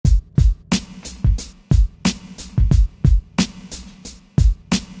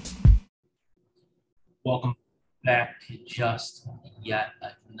Welcome back to just yet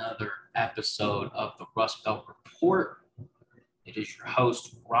another episode of the Rust Belt Report. It is your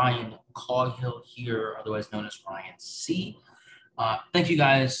host, Ryan Coghill here, otherwise known as Ryan C. Thank you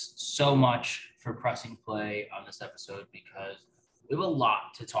guys so much for pressing play on this episode because we have a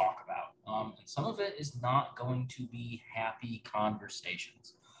lot to talk about. And some of it is not going to be happy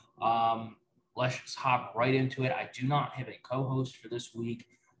conversations. Let's just hop right into it. I do not have a co-host for this week.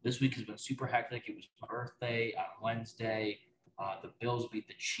 This week has been super hectic. It was my birthday on Wednesday. The Bills beat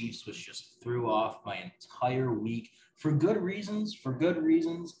the Chiefs, which just threw off my entire week for good reasons.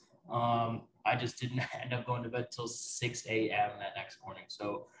 I just didn't end up going to bed till 6 a.m. that next morning.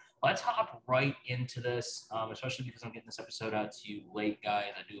 So let's hop right into this, especially because I'm getting this episode out to you late, guys.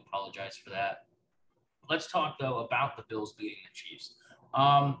 I do apologize for that. Let's talk, though, about the Bills beating the Chiefs.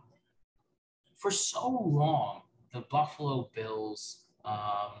 For so long, the Buffalo Bills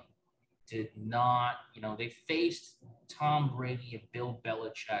did not, they faced Tom Brady and Bill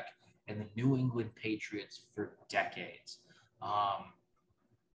Belichick and the New England Patriots for decades.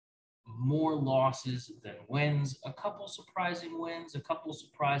 More losses than wins, a couple surprising wins, a couple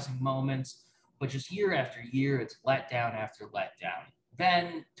surprising moments, but just year after year, it's letdown after letdown.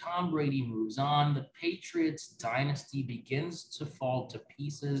 Then Tom Brady moves on. The Patriots dynasty begins to fall to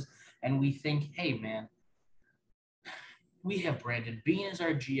pieces, and we think, hey, man, we have Brandon Beane as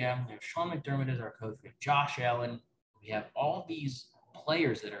our GM. We have Sean McDermott as our coach. We have Josh Allen. We have all these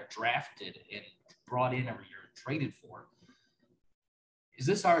players that are drafted and brought in every year and traded for. Is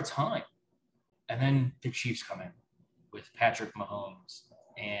this our time? And then the Chiefs come in with Patrick Mahomes,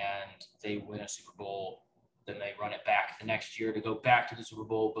 and they win a Super Bowl. Then they run it back the next year to go back to the Super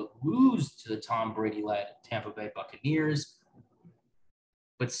Bowl, but lose to the Tom Brady-led Tampa Bay Buccaneers.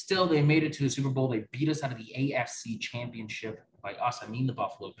 But still, they made it to the Super Bowl. They beat us out of the AFC Championship. By us, I mean the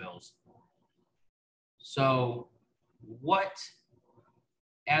Buffalo Bills. So what,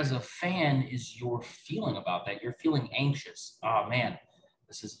 as a fan, is your feeling about that? You're feeling anxious. Oh, man,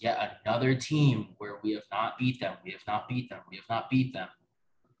 this is yet another team where we have not beat them. We have not beat them. We have not beat them.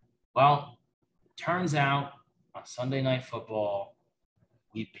 Well, turns out on Sunday Night Football,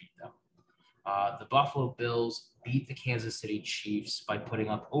 we beat them. The Buffalo Bills beat the Kansas City Chiefs by putting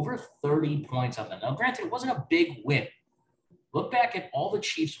up over 30 points on them. Now, granted, it wasn't a big win. Look back at all the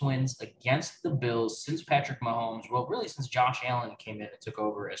Chiefs wins against the Bills since Patrick Mahomes, well, really since Josh Allen came in and took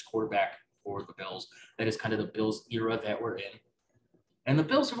over as quarterback for the Bills. That is kind of the Bills era that we're in. And the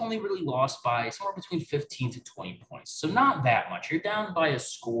Bills have only really lost by somewhere between 15 to 20 points. So not that much. You're down by a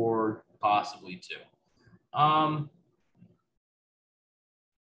score, possibly two.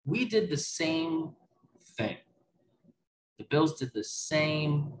 We did the same thing. The Bills did the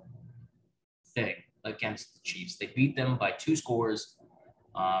same thing against the Chiefs. They beat them by 2 scores.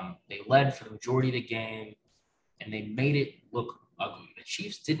 They led for the majority of the game, and they made it look ugly. The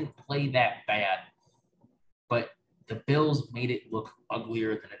Chiefs didn't play that bad, but the Bills made it look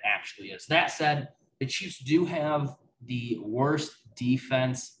uglier than it actually is. That said, the Chiefs do have the worst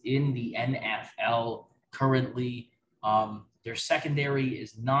defense in the NFL currently. Their secondary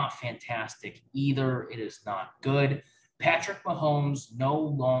is not fantastic either. It is not good. Patrick Mahomes no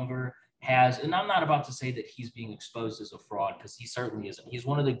longer has, and I'm not about to say that he's being exposed as a fraud because he certainly isn't. He's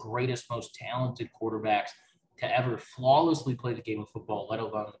one of the greatest, most talented quarterbacks to ever flawlessly play the game of football, let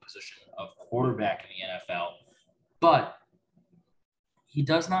alone the position of quarterback in the NFL. But he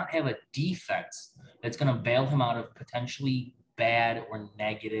does not have a defense that's going to bail him out of potentially bad or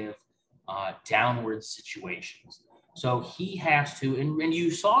negative downward situations. So he has to, and you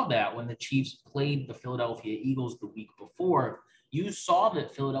saw that when the Chiefs played the Philadelphia Eagles the week before. You saw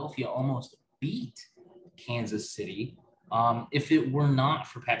that Philadelphia almost beat Kansas City if it were not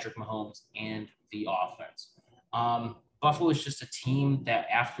for Patrick Mahomes and the offense. Buffalo is just a team that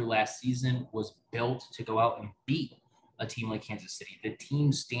after last season was built to go out and beat a team like Kansas City, the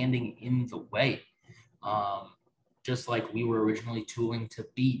team standing in the way, just like we were originally tooling to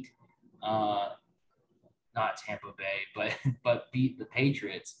beat not Tampa Bay, but beat the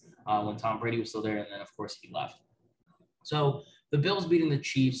Patriots when Tom Brady was still there, and then of course he left. So the Bills beating the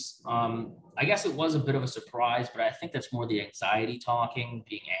Chiefs, I guess it was a bit of a surprise, but I think that's more the anxiety talking,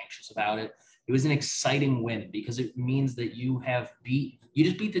 being anxious about it. It was an exciting win because it means that you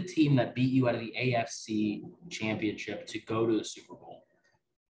just beat the team that beat you out of the AFC Championship to go to the Super Bowl.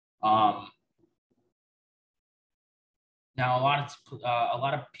 Now, a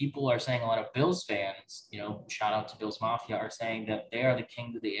lot of people are saying, a lot of Bills fans, shout out to Bills Mafia, are saying that they are the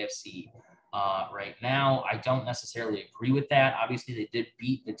king of the AFC right now. I don't necessarily agree with that. Obviously, they did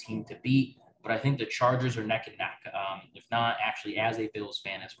beat the team to beat, but I think the Chargers are neck and neck. If not, actually, as a Bills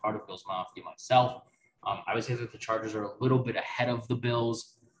fan, as part of Bills Mafia myself, I would say that the Chargers are a little bit ahead of the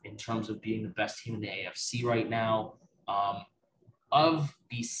Bills in terms of being the best team in the AFC right now. Of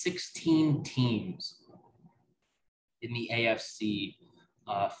the 16 teams in the AFC,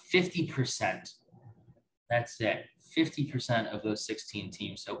 50%, that's it, 50% of those 16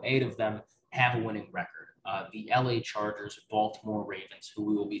 teams, so 8 of them have a winning record. The LA Chargers, Baltimore Ravens, who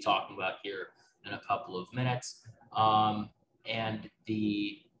we will be talking about here in a couple of minutes, and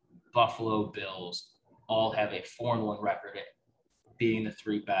the Buffalo Bills all have a 4-1 record, being the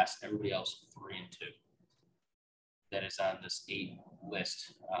 3 best. Everybody else 3-2. That is on this 8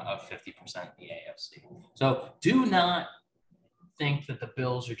 list of 50% in the AFC. So do not think that the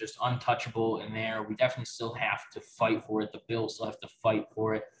Bills are just untouchable in there. We definitely still have to fight for it. The Bills still have to fight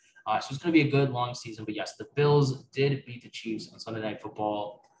for it. So it's going to be a good long season. But yes, the Bills did beat the Chiefs on Sunday Night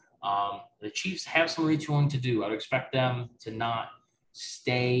Football. The Chiefs have some retooling to do. I would expect them to not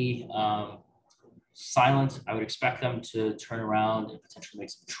stay silent. I would expect them to turn around and potentially make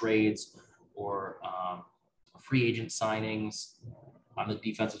some trades or free agent signings on the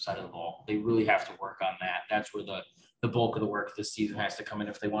defensive side of the ball. They really have to work on that. That's where the bulk of the work this season has to come in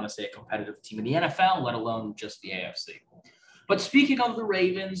if they want to stay a competitive team in the NFL, let alone just the AFC. But speaking of the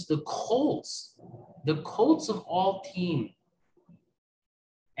Ravens, the Colts of all teams.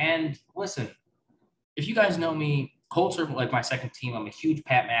 And listen, if you guys know me, Colts are like my second team. I'm a huge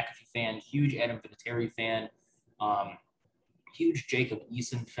Pat McAfee fan, huge Adam Vinatieri fan, huge Jacob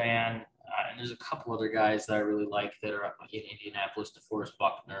Eason fan. And there's a couple other guys that I really like that are in Indianapolis, DeForest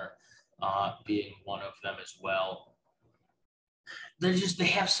Buckner being one of them as well. They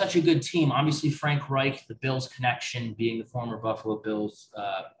have such a good team. Obviously, Frank Reich, the Bills connection, being the former Buffalo Bills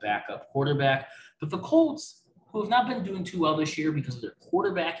backup quarterback. But the Colts, who have not been doing too well this year because of their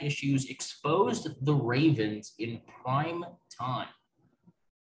quarterback issues, exposed the Ravens in prime time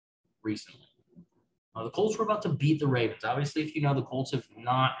recently. The Colts were about to beat the Ravens. Obviously, if you know, the Colts have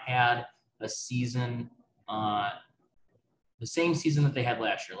not had a season, the same season that they had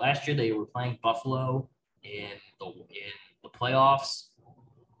last year. Last year, they were playing Buffalo in the playoffs,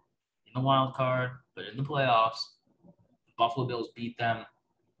 in the wild card, but in the playoffs. The Buffalo Bills beat them.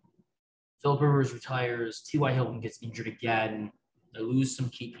 Philip Rivers retires. T.Y. Hilton gets injured again. They lose some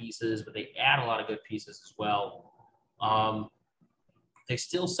key pieces, but they add a lot of good pieces as well. They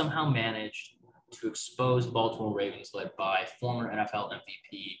still somehow managed to expose the Baltimore Ravens, led by former NFL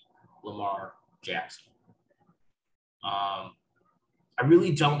MVP Lamar Jackson. I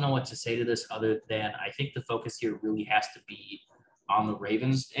really don't know what to say to this other than I think the focus here really has to be on the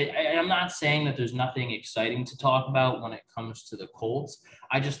Ravens. I'm not saying that there's nothing exciting to talk about when it comes to the Colts.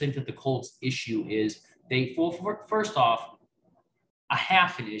 I just think that the Colts issue is first off, a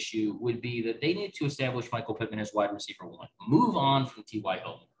half an issue would be that they need to establish Michael Pittman as wide receiver 1. Move on from T.Y.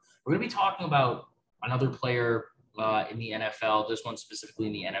 Hilton. We're going to be talking about another player in the NFL, this one specifically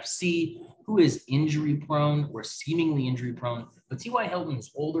in the NFC, who is injury prone or seemingly injury prone. But T.Y. Hilton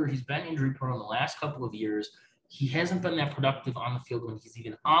is older. He's been injury prone the last couple of years. He hasn't been that productive on the field when he's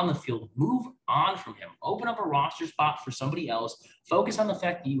even on the field. Move on from him. Open up a roster spot for somebody else. Focus on the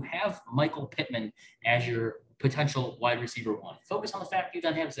fact that you have Michael Pittman as your potential wide receiver 1. Focus on the fact that you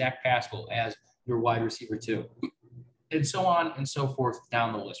then have Zach Pascal as your wide receiver 2. And so on and so forth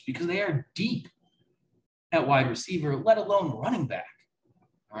down the list, because they are deep at wide receiver, let alone running back.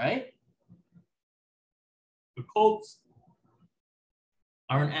 All right? The Colts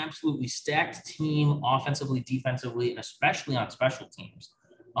are an absolutely stacked team offensively, defensively, and especially on special teams.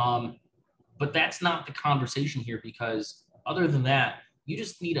 But that's not the conversation here, because other than that, you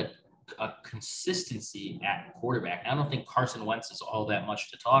just need a consistency at quarterback. I don't think Carson Wentz is all that much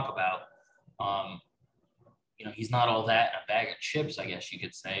to talk about. He's not all that a bag of chips, I guess you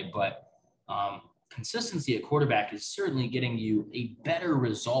could say, but consistency at quarterback is certainly getting you a better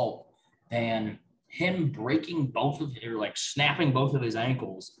result than him snapping both of his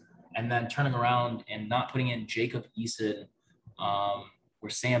ankles and then turning around and not putting in Jacob Eason or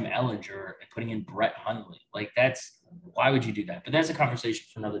Sam Ellinger and putting in Brett Hundley. Why would you do that? But that's a conversation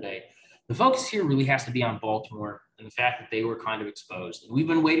for another day. The focus here really has to be on Baltimore and the fact that they were kind of exposed. And we've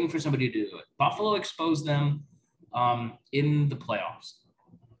been waiting for somebody to do it. Buffalo exposed them in the playoffs.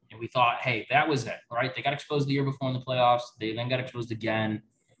 And we thought, hey, that was it, right? They got exposed the year before in the playoffs. They then got exposed again.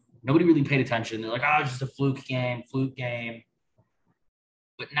 Nobody really paid attention. They're like, it's just a fluke game.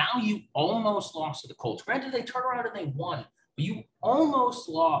 But now you almost lost to the Colts. Granted, they turned around and they won. But you almost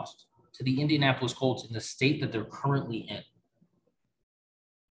lost to the Indianapolis Colts in the state that they're currently in.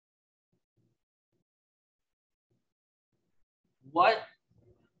 What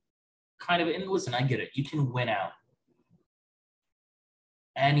kind of – and listen, I get it. You can win out.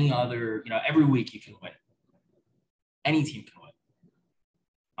 Any other – every week you can win. Any team can win.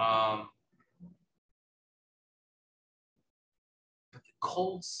 But the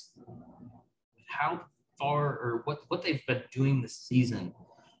Colts, how far or what they've been doing this season,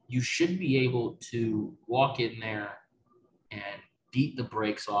 you should be able to walk in there and beat the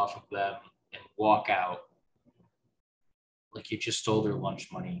brakes off of them and walk out like you just stole their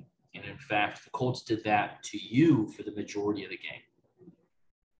lunch money. And in fact, the Colts did that to you for the majority of the game.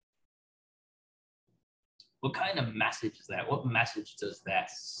 What kind of message is that? What message does that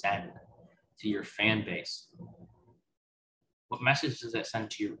send to your fan base? What message does that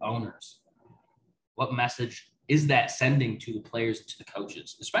send to your owners? What message is that sending to the players and to the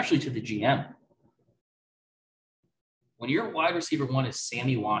coaches, especially to the GM? When your wide receiver one is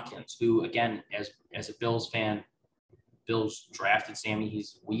Sammy Watkins, who, again, as a Bills fan, Bills drafted Sammy.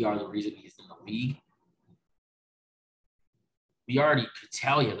 We are the reason he's in the league. We already could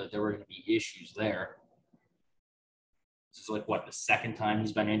tell you that there were going to be issues there. This is like, what, the second time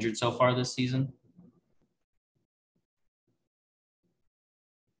he's been injured so far this season?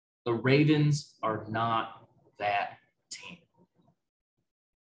 The Ravens are not that team.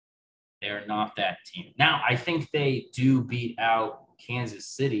 They're not that team. Now, I think they do beat out Kansas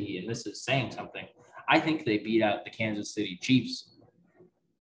City, and this is saying something. I think they beat out the Kansas City Chiefs.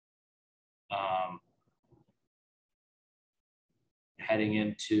 Heading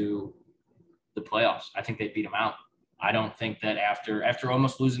into the playoffs. I think they beat them out. I don't think that after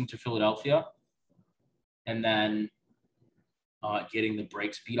almost losing to Philadelphia and then getting the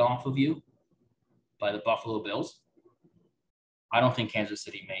brakes beat off of you by the Buffalo Bills, I don't think Kansas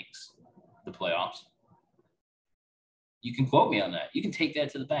City makes the playoffs. You can quote me on that. You can take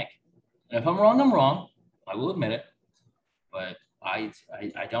that to the bank. And if I'm wrong, I'm wrong. I will admit it. But I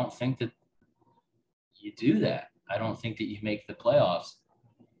don't think that you do that. I don't think that you make the playoffs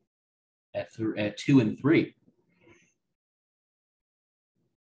at 2-3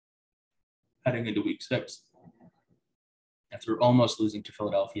 heading into week 6. After almost losing to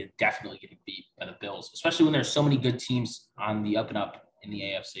Philadelphia, definitely getting beat by the Bills, especially when there's so many good teams on the up and up in the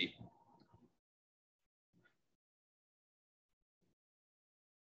AFC.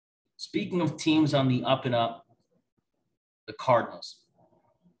 Speaking of teams on the up and up, the Cardinals.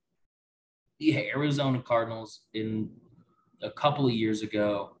 The Arizona Cardinals, in a couple of years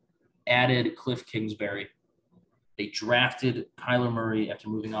ago, added Cliff Kingsbury. They drafted Kyler Murray after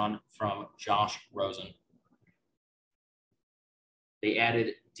moving on from Josh Rosen. They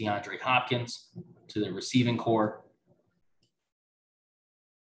added DeAndre Hopkins to the receiving corps.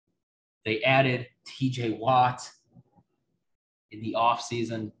 They added TJ Watt in the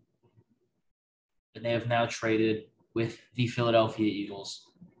offseason. And they have now traded with the Philadelphia Eagles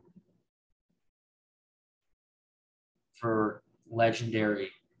for legendary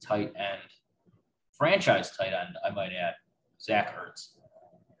tight end, franchise tight end, I might add, Zach Ertz.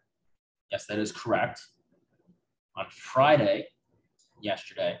 Yes, that is correct. On Friday,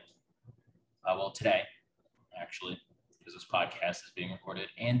 yesterday, today, actually, because this podcast is being recorded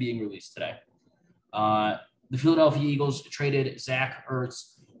and being released today, the Philadelphia Eagles traded Zach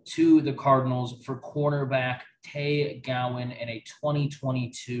Ertz to the Cardinals for cornerback Tay Gowan and a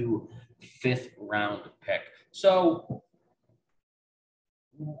 2022 fifth-round pick. So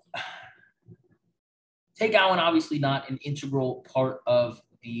Tay Gowan, obviously not an integral part of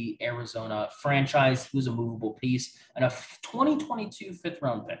the Arizona franchise. He was a movable piece and a 2022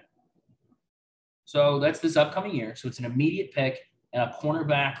 fifth-round pick. So that's this upcoming year. So it's an immediate pick and a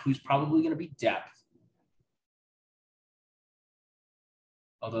cornerback who's probably going to be depth.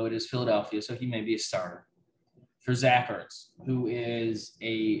 Although it is Philadelphia, so he may be a starter. For Zach Ertz, who is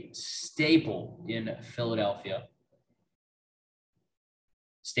a staple in Philadelphia.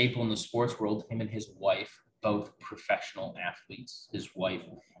 Staple in the sports world, him and his wife, both professional athletes. His wife,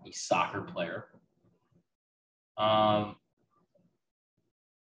 a soccer player.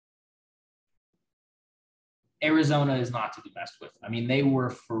 Arizona is not to be messed with. I mean, they were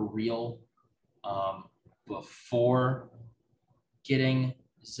for real before getting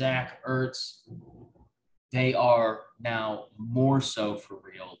Zach Ertz. They are now more so for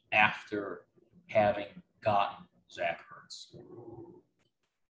real after having gotten Zach Ertz.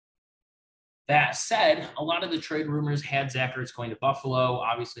 That said, a lot of the trade rumors had Zach Ertz going to Buffalo.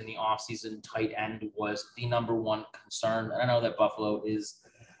 Obviously, in the offseason, tight end was the number one concern. I know that Buffalo is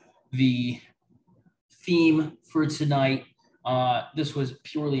the theme for tonight. This was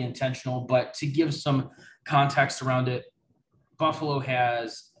purely intentional, but to give some context around it, Buffalo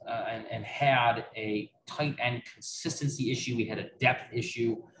has and had a tight end consistency issue. We had a depth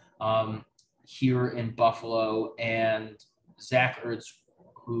issue here in Buffalo, and Zach Ertz,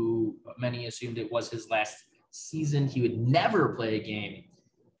 who many assumed it was his last season. He would never play a game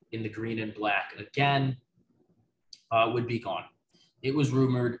in the green and black again, would be gone. It was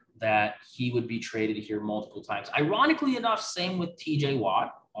rumored that he would be traded here multiple times. Ironically enough, same with TJ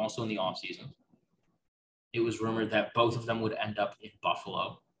Watt, also in the offseason. It was rumored that both of them would end up in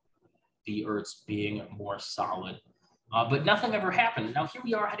Buffalo, the Ertz being more solid. But nothing ever happened. Now, here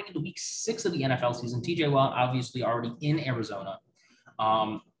we are heading into week 6 of the NFL season. TJ Watt obviously already in Arizona.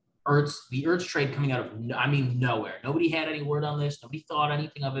 The Ertz trade coming out of, nowhere. Nobody had any word on this. Nobody thought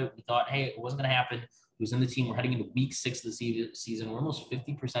anything of it. We thought, hey, it wasn't going to happen. He was in the team. We're heading into week 6 of the season. We're almost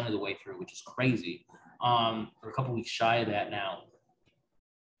 50% of the way through, which is crazy. We're a couple weeks shy of that now.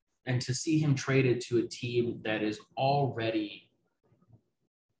 And to see him traded to a team that is already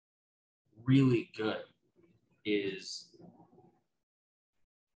really good is,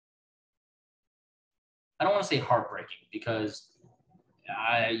 I don't want to say heartbreaking, because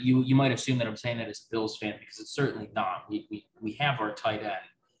you might assume that I'm saying that as a Bills fan, because it's certainly not. We have our tight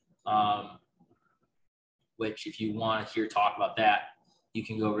end, which if you want to hear talk about that, you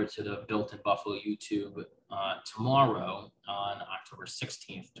can go over to the Built in Buffalo YouTube tomorrow on October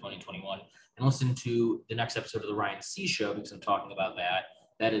 16th, 2021, and listen to the next episode of the Ryan C. Show, because I'm talking about that.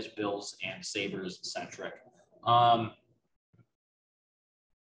 That is Bills and Sabres centric. But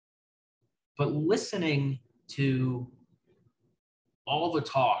listening to all the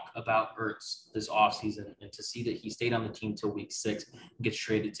talk about Ertz this offseason, and to see that he stayed on the team till week 6 and gets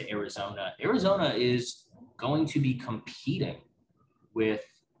traded to Arizona. Arizona is going to be competing with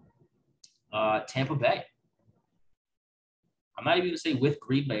Tampa Bay. I'm not even going to say with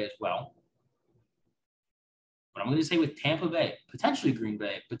Green Bay as well, but I'm going to say with Tampa Bay, potentially Green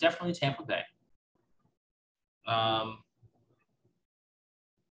Bay, but definitely Tampa Bay.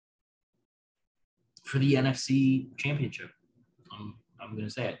 For the NFC Championship. I'm going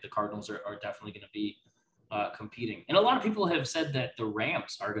to say it. The Cardinals are definitely going to be competing. And a lot of people have said that the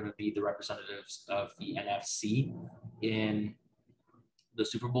Rams are going to be the representatives of the NFC in the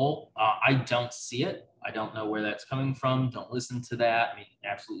Super Bowl. I don't see it. I don't know where that's coming from. Don't listen to that. I mean,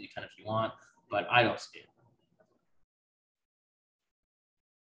 absolutely you can if you want, but I don't see it.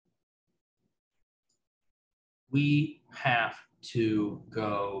 We have to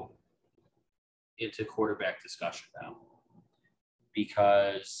go into quarterback discussion now,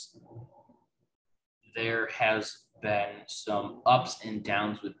 because there has been some ups and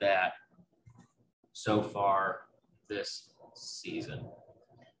downs with that so far this season.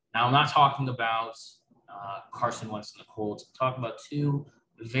 Now, I'm not talking about Carson Wentz and the Colts. I'm talking about two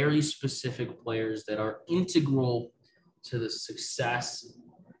very specific players that are integral to the success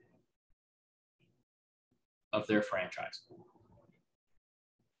of their franchise.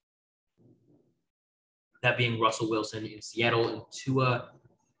 That being Russell Wilson in Seattle and Tua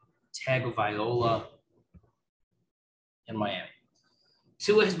Tagovailoa in Miami.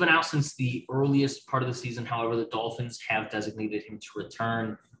 Tua has been out since the earliest part of the season. However, the Dolphins have designated him to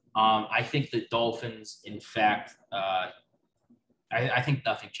return. I think the Dolphins, in fact, I think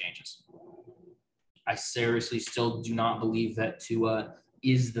nothing changes. I seriously still do not believe that Tua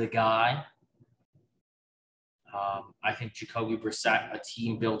is the guy. I think Jacoby Brissett, a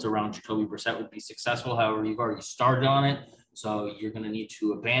team built around Jacoby Brissett, would be successful. However, you've already started on it, so you're going to need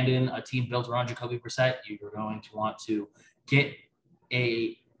to abandon a team built around Jacoby Brissett. You're going to want to get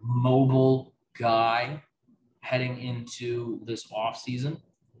a mobile guy heading into this offseason,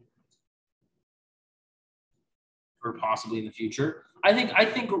 or possibly in the future. I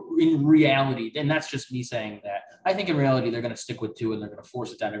think in reality, and that's just me saying that, I think in reality they're going to stick with Tua and they're going to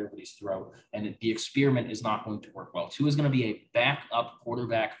force it down everybody's throat, and the experiment is not going to work well. Tua is going to be a backup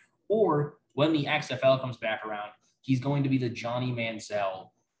quarterback, or when the XFL comes back around, he's going to be the Johnny Manziel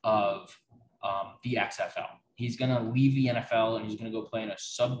of the XFL. He's going to leave the NFL and he's going to go play in a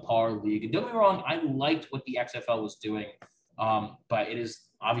subpar league. And don't get me wrong, I liked what the XFL was doing, but it is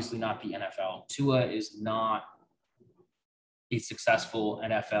obviously not the NFL. Tua is not a successful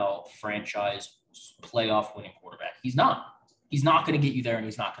NFL franchise playoff winning quarterback. He's not. He's not going to get you there, and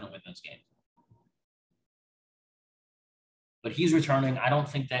he's not going to win those games. But he's returning. I don't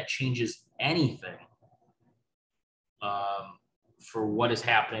think that changes anything for what is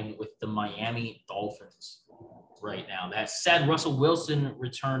happening with the Miami Dolphins right now. That said, Russell Wilson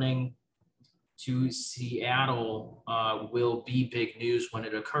returning to Seattle will be big news when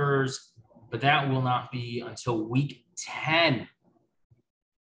it occurs, but that will not be until week 10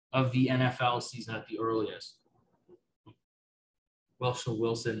 of the NFL season at the earliest. Russell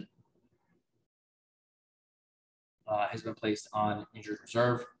Wilson has been placed on injured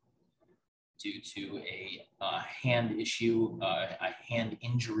reserve due to a hand issue, a hand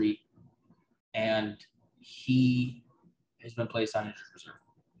injury. And he has been placed on injured reserve.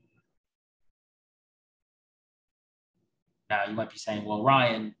 Now, you might be saying, well,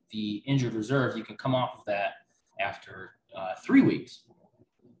 Ryan, the injured reserve, you can come off of that after 3 weeks.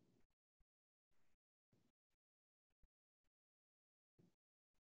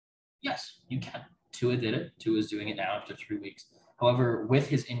 Yes, you can. Tua did it. Tua is doing it now after 3 weeks. However, with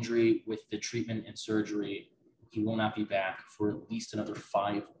his injury, with the treatment and surgery, he will not be back for at least another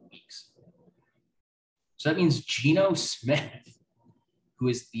 5 weeks. So that means Geno Smith, who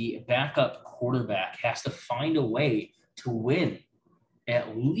is the backup quarterback, has to find a way to win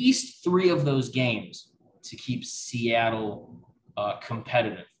at least 3 of those games to keep Seattle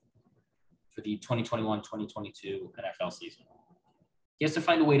competitive for the 2021-2022 NFL season. He has to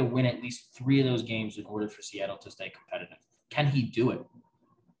find a way to win at least 3 of those games in order for Seattle to stay competitive. Can he do it?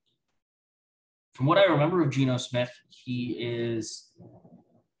 From what I remember of Geno Smith, he is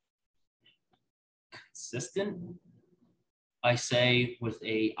consistent, I say with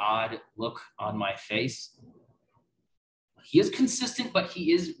a odd look on my face. He is consistent, but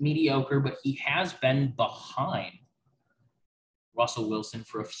he is mediocre, but he has been behind Russell Wilson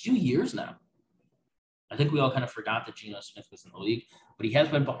for a few years now. I think we all kind of forgot that Geno Smith was in the league, but he has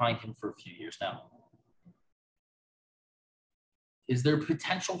been behind him for a few years now. Is there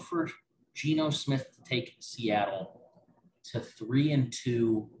potential for Geno Smith to take Seattle to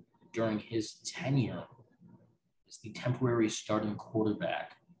 3-2 during his tenure as the temporary starting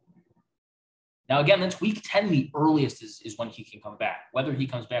quarterback? Now, again, that's week 10. The earliest is when he can come back. Whether he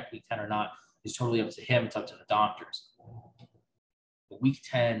comes back week 10 or not is totally up to him. It's up to the doctors. But week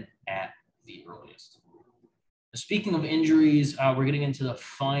 10 at the earliest. Speaking of injuries, we're getting into the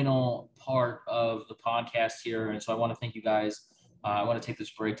final part of the podcast here. And so I want to thank you guys. I want to take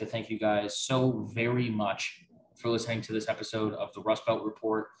this break to thank you guys so very much for listening to this episode of the Rust Belt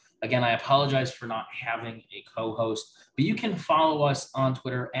Report. Again, I apologize for not having a co-host, but you can follow us on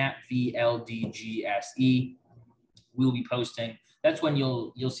Twitter at VLDGSE. We'll be posting. That's when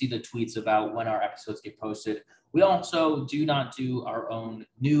you'll see the tweets about when our episodes get posted. We also do not do our own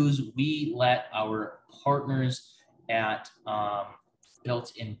news. We let our partners at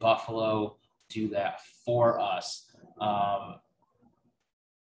Built in Buffalo do that for us.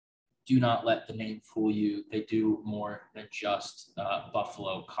 Do not let the name fool you. They do more than just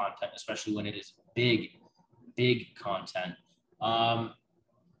Buffalo content, especially when it is big content. But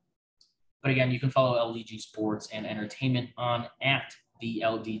again, you can follow LDG Sports and Entertainment on at the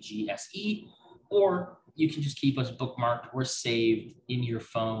LDGSE, or you can just keep us bookmarked or saved in your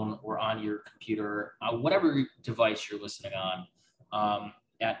phone or on your computer, whatever device you're listening on,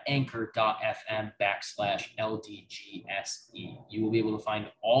 at anchor.fm/LDGSE. You will be able to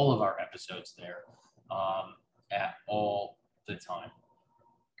find all of our episodes there at all the time.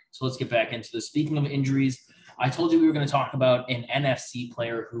 So let's get back into this. Speaking of injuries, I told you we were going to talk about an NFC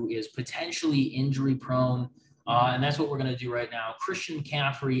player who is potentially injury prone, and that's what we're going to do right now. Christian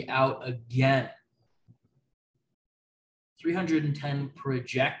McCaffrey out again. 310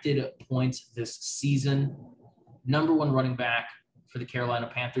 projected points this season. Number 1 running back for the Carolina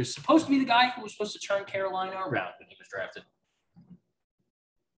Panthers. Supposed to be the guy who was supposed to turn Carolina around when he was drafted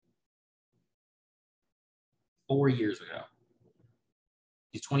 4 years ago.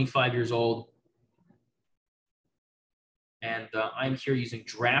 He's 25 years old. And I'm here using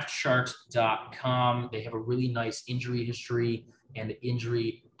DraftSharks.com. They have a really nice injury history and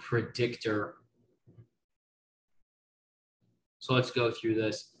injury predictor. So let's go through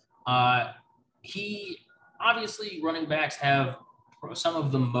this. Obviously, running backs have some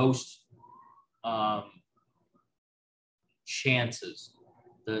of the most chances,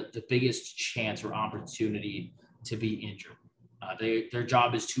 the biggest chance or opportunity to be injured. Their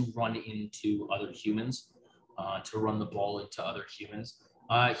job is to run into other humans, to run the ball into other humans.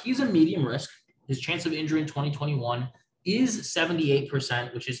 He's a medium risk. His chance of injury in 2021 is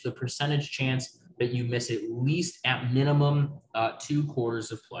 78%, which is the percentage chance that you miss at least at minimum 2 quarters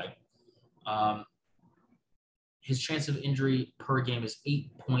of play. His chance of injury per game is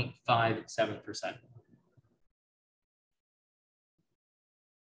 8.57%.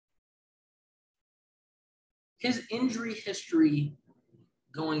 His injury history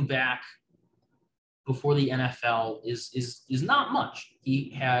going back before the NFL is not much.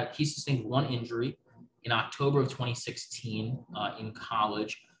 He sustained 1 injury in October of 2016 in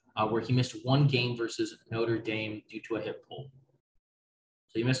college, where he missed 1 game versus Notre Dame due to a hip pull.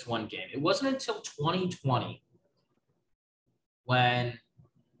 So he missed 1 game. It wasn't until 2020 when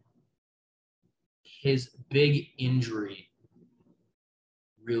his big injury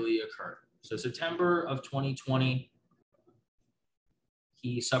really occurred. So September of 2020,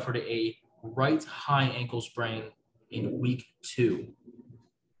 he suffered a right high ankle sprain in week 2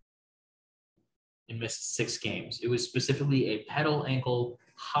 and missed 6 games. It was specifically a pedal ankle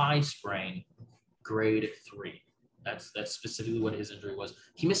high sprain, grade 3. That's specifically what his injury was.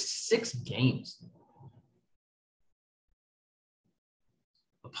 He missed 6 games.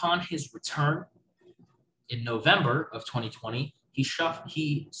 Upon his return in November of 2020,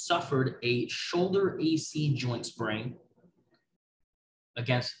 he suffered a shoulder AC joint sprain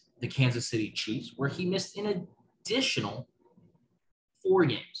against the Kansas City Chiefs, where he missed an additional 4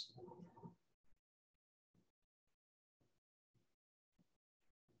 games.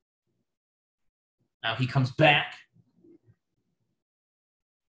 Now he comes back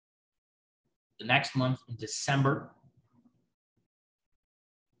the next month in December.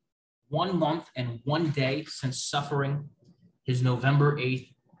 1 month and 1 day since suffering his November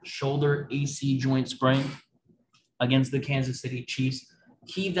 8th shoulder AC joint sprain against the Kansas City Chiefs.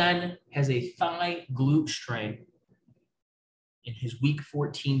 He then has a thigh glute strain in his week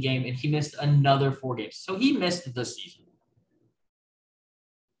 14 game, and he missed another 4 games. So he missed the season.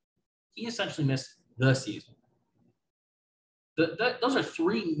 He essentially missed the season. Those are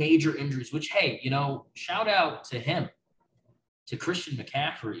 3 major injuries, which, hey, shout out to him, to Christian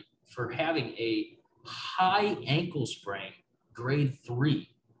McCaffrey, for having a high ankle sprain, grade 3,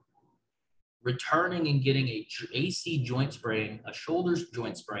 returning and getting a AC joint sprain, a shoulder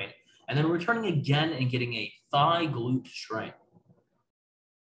joint sprain, and then returning again and getting a thigh glute strain.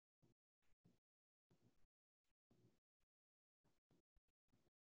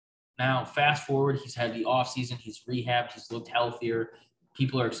 Now, fast forward, he's had the offseason, he's rehabbed, he's looked healthier.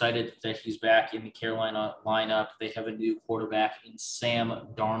 People are excited that he's back in the Carolina lineup. They have a new quarterback in Sam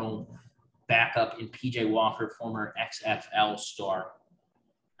Darnold, backup in PJ Walker, former XFL star.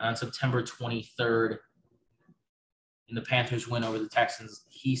 And on September 23rd, in the Panthers' win over the Texans,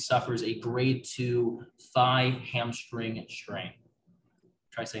 he suffers a grade 2 thigh hamstring strain.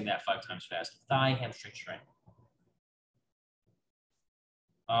 Try saying that 5 times fast. Thigh hamstring strain.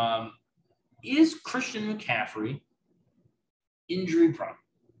 Is Christian McCaffrey injury prone?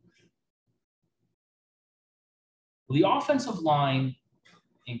 Well, the offensive line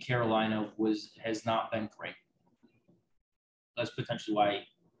in Carolina has not been great. That's potentially why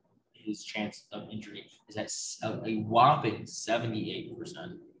his chance of injury is at a whopping 78%,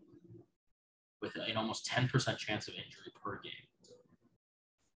 with an almost 10% chance of injury per game.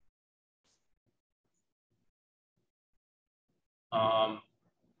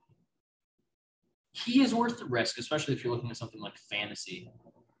 He is worth the risk, especially if you're looking at something like fantasy,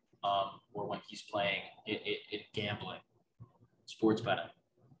 or when he's playing in gambling, sports betting.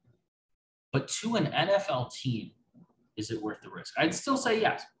 But to an NFL team, is it worth the risk? I'd still say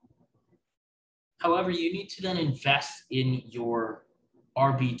yes. However, you need to then invest in your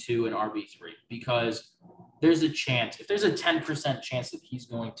RB2 and RB3, because there's a chance, if there's a 10% chance that he's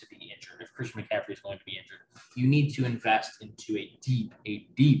going to be injured, if Christian McCaffrey is going to be injured, you need to invest into a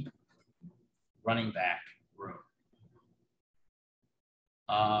deep running back room.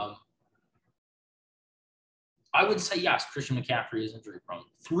 I would say yes, Christian McCaffrey is injury prone.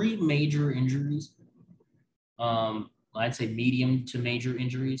 3 major injuries. I'd say medium to major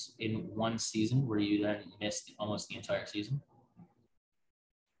injuries in one season, where you then missed almost the entire season.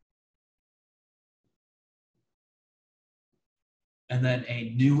 And then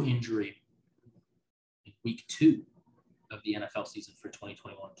a new injury in week 2 of the NFL season for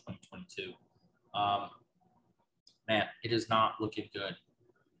 2021-2022. Man, it is not looking good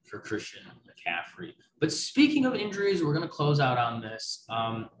for Christian McCaffrey. But speaking of injuries, we're going to close out on this.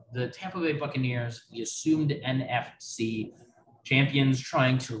 The Tampa Bay Buccaneers, the assumed NFC champions,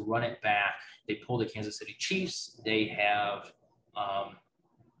 trying to run it back. They pulled the Kansas City Chiefs. They have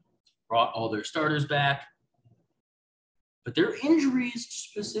brought all their starters back. But their injuries,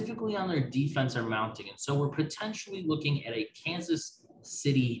 specifically on their defense, are mounting. And so we're potentially looking at a Kansas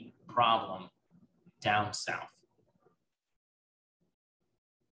City problem down south.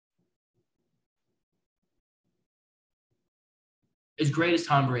 As great as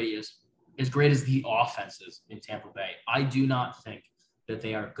Tom Brady is, as great as the offense is in Tampa Bay, I do not think that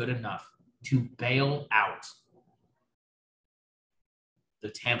they are good enough to bail out the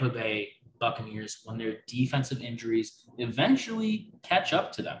Tampa Bay Buccaneers when their defensive injuries eventually catch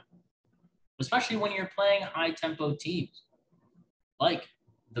up to them, especially when you're playing high-tempo teams like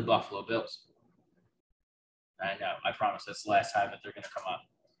the Buffalo Bills. I know, I promise that's the last time that they're going to come up.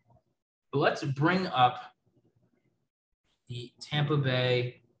 But let's bring up the Tampa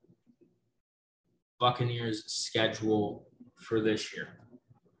Bay Buccaneers schedule for this year.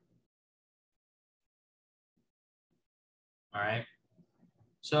 All right.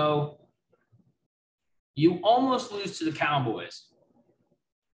 So You almost lose to the Cowboys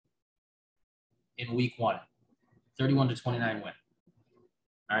in week 1, 31-29 win.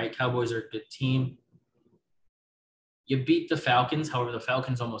 All right, Cowboys are a good team. You beat the Falcons. However, the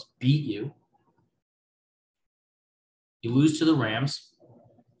Falcons almost beat you. You lose to the Rams.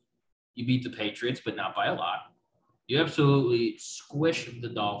 You beat the Patriots, but not by a lot. You absolutely squish the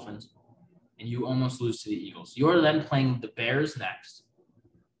Dolphins, and you almost lose to the Eagles. You're then playing the Bears next,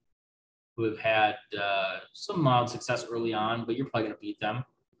 who have had some mild success early on, but you're probably going to beat them.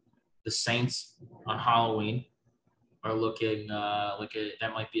 The Saints on Halloween are looking like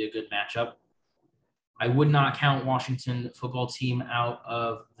that might be a good matchup. I would not count Washington football team out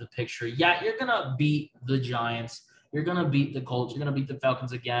of the picture. Yeah, you're going to beat the Giants. You're going to beat the Colts. You're going to beat the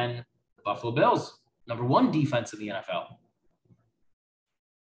Falcons again. The Buffalo Bills, #1 defense in the NFL.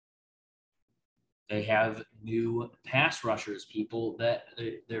 They have new pass rushers, people that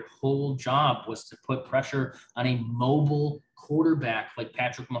their whole job was to put pressure on a mobile quarterback like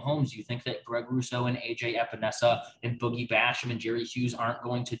Patrick Mahomes. You think that Greg Rousseau and AJ Epinesa and Boogie Basham and Jerry Hughes aren't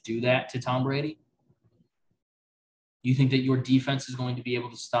going to do that to Tom Brady? You think that your defense is going to be able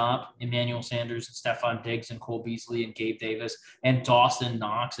to stop Emmanuel Sanders and Stephon Diggs and Cole Beasley and Gabe Davis and Dawson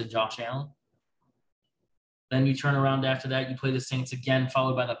Knox and Josh Allen? Then you turn around after that, you play the Saints again,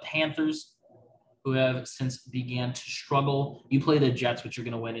 followed by the Panthers, who have since began to struggle. You play the Jets, which you're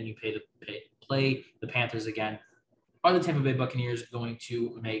going to win, and you play the Panthers again. Are the Tampa Bay Buccaneers going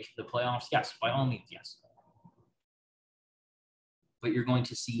to make the playoffs? Yes, by all means, yes. But you're going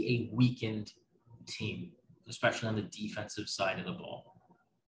to see a weakened team, especially on the defensive side of the ball.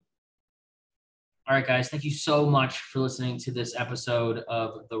 All right, guys, thank you so much for listening to this episode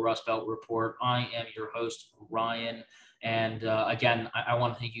of the Rust Belt Report. I am your host, Ryan. And again, I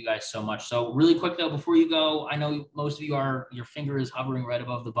want to thank you guys so much. So really quick, though, before you go, I know most of you your finger is hovering right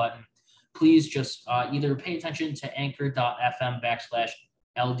above the button. Please just either pay attention to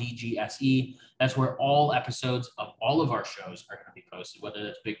anchor.fm/LDGSE. That's where all episodes of all of our shows are going to be posted, whether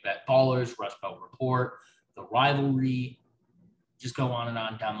that's Big Bet Ballers, Rust Belt Report, The Rivalry, just go on and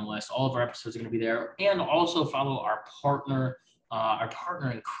on down the list. All of our episodes are going to be there. And also follow our partner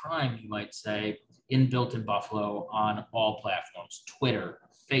in crime, you might say, in Built in Buffalo on all platforms: Twitter,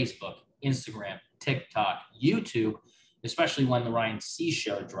 Facebook, Instagram, TikTok, YouTube, especially when the Ryan C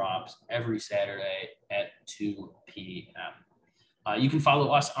Show drops every Saturday at 2 p.m. You can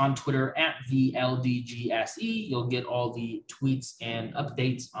follow us on Twitter at the LDGSE. You'll get all the tweets and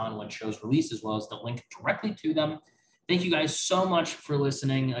updates on when shows release, as well as the link directly to them. Thank you guys so much for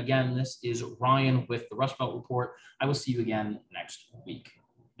listening. Again, this is Ryan with the Rust Belt Report. I will see you again next week.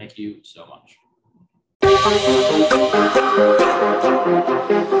 Thank you so much.